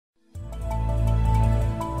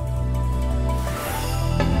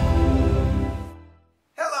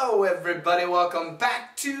everybody, welcome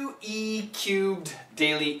back to E Cubed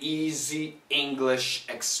Daily Easy English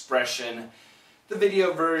Expression, the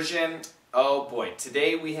video version. Oh boy,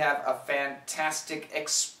 today we have a fantastic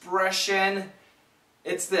expression.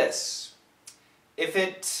 It's this: if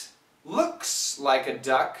it looks like a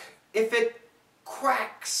duck, if it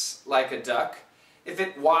quacks like a duck, if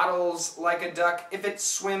it waddles like a duck, if it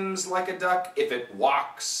swims like a duck, if it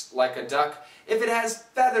walks like a duck, if it has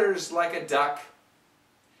feathers like a duck,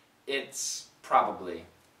 it's probably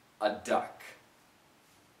a duck.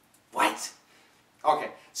 What?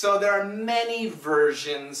 Okay, so there are many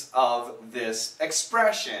versions of this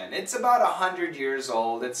expression. It's about 100 years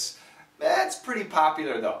old. It's pretty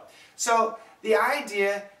popular though. So the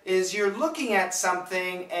idea is you're looking at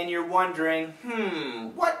something and you're wondering,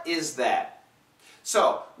 what is that?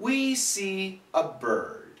 So we see a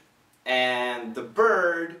bird, and the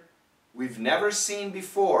bird we've never seen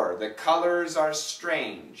before. The colors are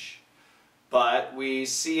strange, but we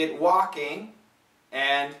see it walking,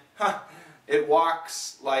 and it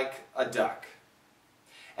walks like a duck.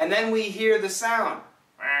 And then we hear the sound.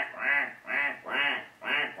 Quack, quack, quack, quack,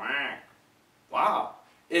 quack, quack. Wow,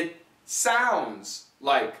 it sounds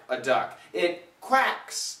like a duck. It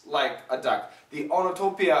quacks like a duck. The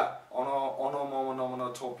onomatopoeia,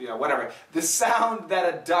 whatever. The sound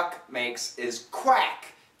that a duck makes is quack.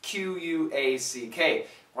 Q-U-A-C-K.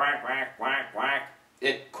 Quack, quack, quack, quack.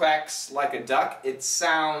 It quacks like a duck. It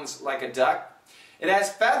sounds like a duck. It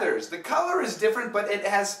has feathers. The color is different, but it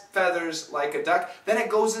has feathers like a duck. Then it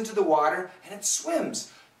goes into the water and it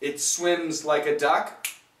swims. It swims like a duck.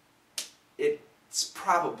 It's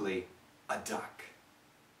probably a duck.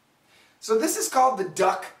 So this is called the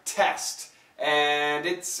duck test, and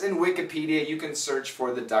it's in Wikipedia. You can search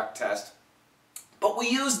for the duck test. But we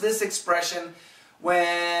use this expression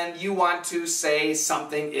when you want to say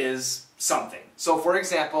something is something. So for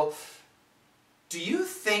example, do you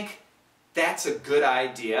think that's a good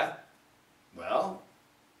idea? Well,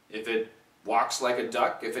 if it walks like a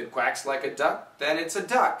duck, if it quacks like a duck, then it's a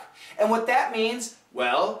duck. And what that means,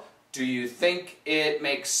 well, do you think it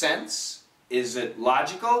makes sense? Is it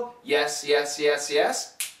logical? Yes, yes, yes,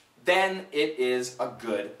 yes. Then it is a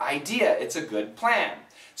good idea. It's a good plan.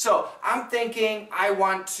 So I'm thinking I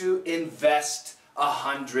want to invest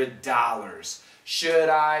 $100. Should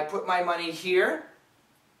I put my money here?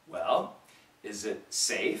 Well, is it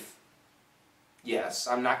safe? Yes,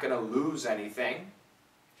 I'm not going to lose anything.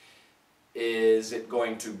 Is it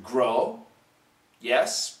going to grow?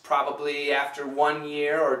 Yes, probably after 1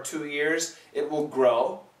 year or 2 years it will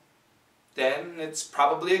grow. Then it's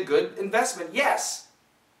probably a good investment. Yes.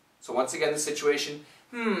 So once again the situation,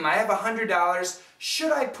 I have $100.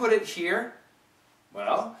 Should I put it here?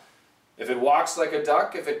 Well, if it walks like a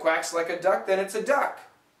duck, if it quacks like a duck, then it's a duck.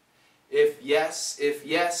 If yes, if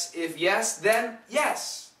yes, if yes, then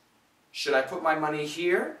yes. Should I put my money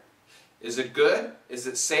here? Is it good? Is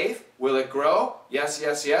it safe? Will it grow? Yes,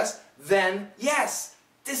 yes, yes. Then yes.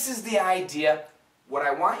 This is the idea. What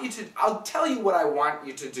I want you to, I'll tell you what I want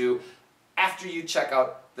you to do after you check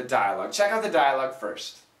out the dialogue. Check out the dialogue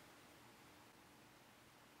first.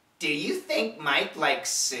 Do you think Mike likes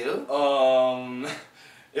Sue?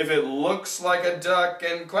 If it looks like a duck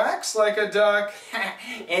and quacks like a duck,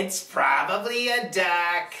 it's probably a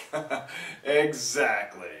duck.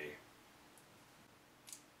 Exactly.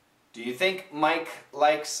 Do you think Mike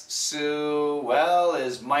likes Sue? Well,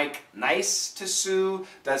 is Mike nice to Sue?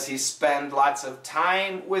 Does he spend lots of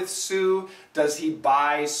time with Sue? Does he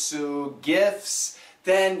buy Sue gifts?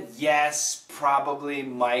 Then yes, probably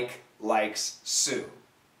Mike likes Sue.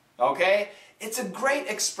 Okay? It's a great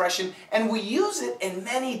expression, and we use it in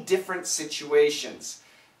many different situations.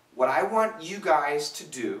 What I want you guys to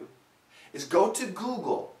do is go to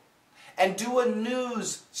Google and do a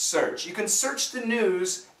news search. You can search the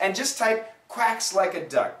news and just type quacks like a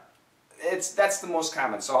duck. That's the most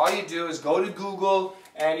common. So all you do is go to Google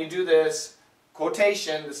and you do this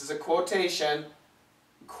quotation. This is a quotation.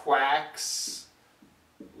 Quacks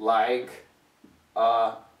like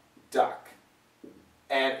a duck.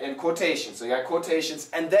 And in quotations. So you got quotations.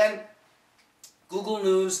 And then Google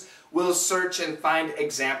News will search and find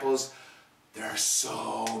examples. There are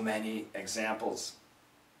so many examples.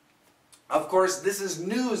 Of course, this is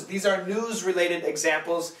news. These are news-related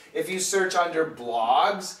examples. If you search under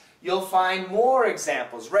blogs, you'll find more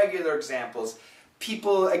examples, regular examples,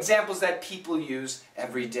 examples that people use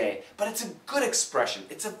every day. But it's a good expression.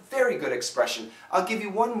 It's a very good expression. I'll give you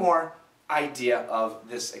one more idea of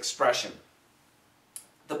this expression.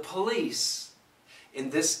 The police in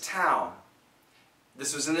this town,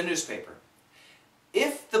 this was in the newspaper,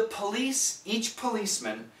 if the police, each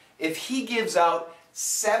policeman, if he gives out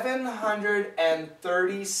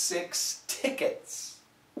 736 tickets,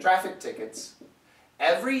 traffic tickets,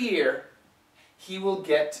 every year, he will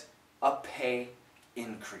get a pay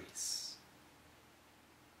increase.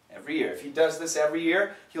 Every year. If he does this every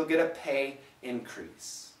year, he'll get a pay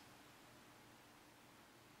increase.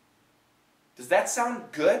 Does that sound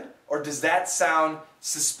good, or does that sound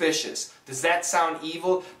suspicious? Does that sound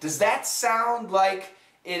evil? Does that sound like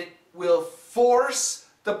it will force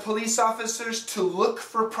the police officers to look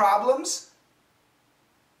for problems?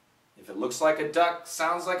 If it looks like a duck,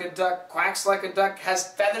 sounds like a duck, quacks like a duck,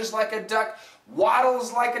 has feathers like a duck,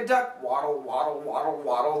 waddles like a duck, waddle, waddle, waddle,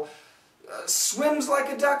 waddle, swims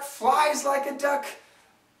like a duck, flies like a duck,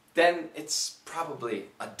 then it's probably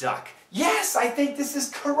a duck. Yes, I think this is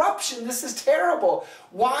corruption. This is terrible.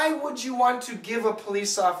 Why would you want to give a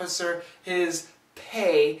police officer his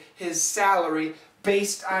pay, his salary,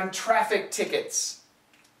 based on traffic tickets?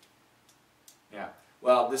 Yeah.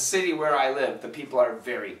 Well, the city where I live, the people are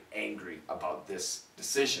very angry about this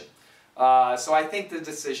decision. So I think the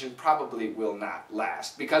decision probably will not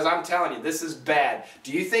last. Because I'm telling you, this is bad.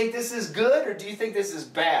 Do you think this is good, or do you think this is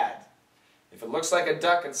bad? If it looks like a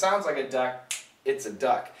duck and sounds like a duck, it's a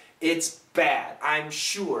duck. It's bad. I'm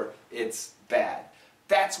sure it's bad.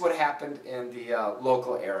 That's what happened in the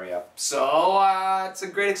local area. So it's a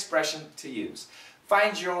great expression to use.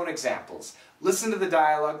 Find your own examples. Listen to the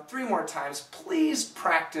dialogue 3 more times. Please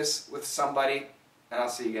practice with somebody, and I'll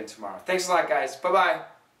see you again tomorrow. Thanks a lot, guys. Bye-bye.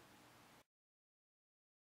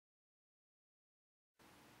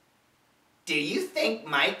 Do you think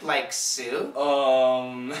Mike likes Sue?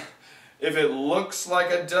 If it looks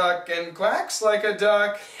like a duck and quacks like a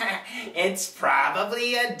duck, It's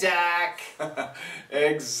probably a duck.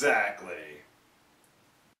 exactly.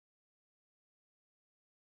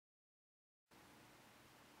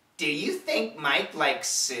 Do you think Mike likes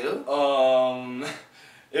Sue?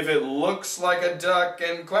 If it looks like a duck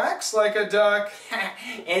and quacks like a duck,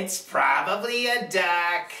 It's probably a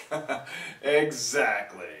duck.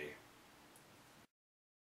 exactly.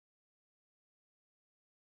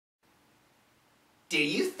 Do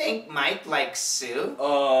you think Mike likes Sue?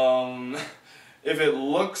 If it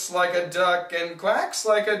looks like a duck and quacks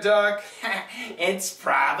like a duck, It's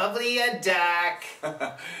probably a duck.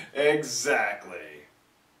 exactly.